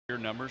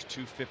Numbers,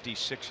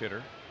 256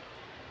 hitter.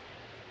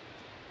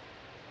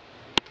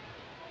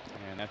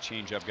 And that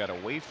changeup got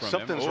away from him.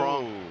 Something's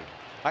wrong.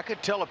 I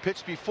could tell a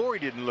pitch before he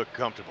didn't look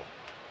comfortable.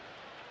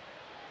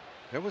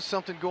 There was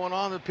something going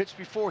on in the pitch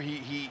before.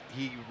 He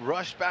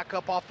rushed back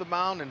up off the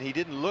mound and he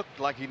didn't look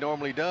like he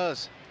normally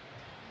does.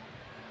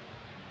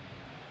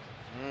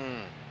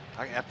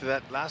 After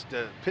that last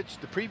pitch,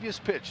 the previous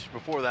pitch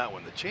before that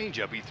one, the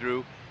changeup he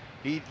threw,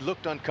 he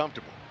looked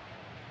uncomfortable.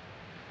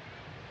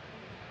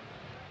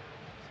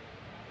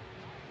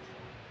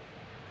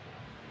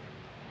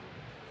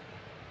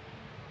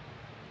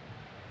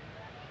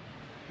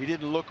 He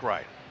didn't look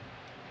right.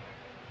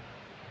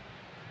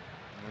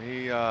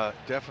 He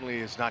definitely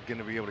is not going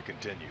to be able to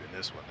continue in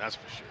this one. That's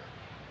for sure.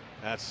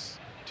 That's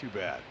too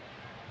bad.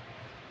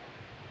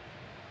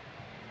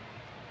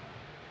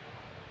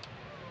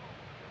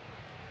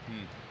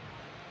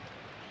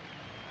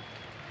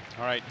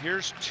 All right,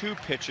 here's 2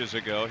 pitches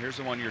ago. Here's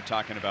the one you're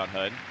talking about,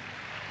 Hud.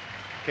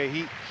 Okay,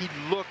 he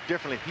looked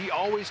differently. He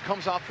always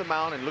comes off the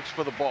mound and looks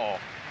for the ball.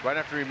 Right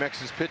after he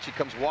makes his pitch, he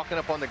comes walking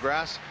up on the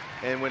grass,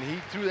 and when he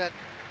threw that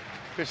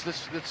pitch,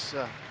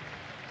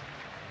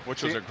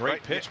 which was a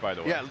great pitch, by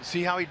the way. Yeah,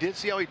 see how he did?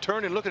 See how he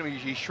turned and looked at him?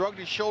 He shrugged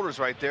his shoulders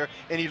right there,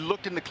 and he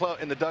looked in the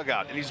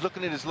dugout, and he's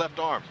looking at his left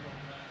arm.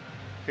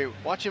 Okay,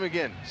 watch him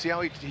again. See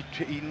how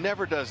he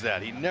never does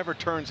that. He never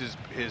turns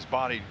his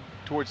body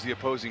towards the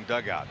opposing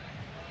dugout.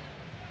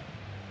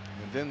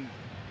 And then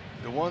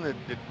the one that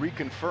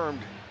reconfirmed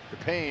the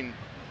pain,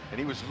 and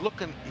he was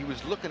looking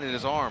at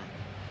his arm.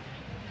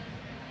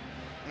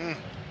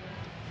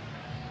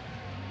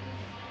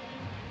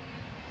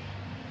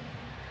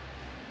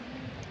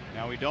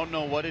 Now we don't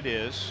know what it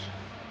is,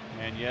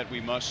 and yet we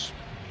must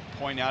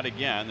point out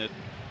again that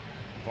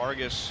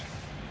Vargas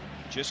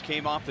just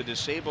came off the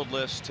disabled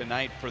list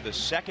tonight for the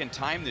 2nd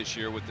time this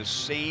year with the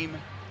same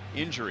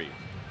injury,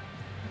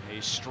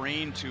 a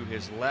strain to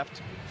his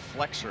left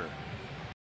flexor.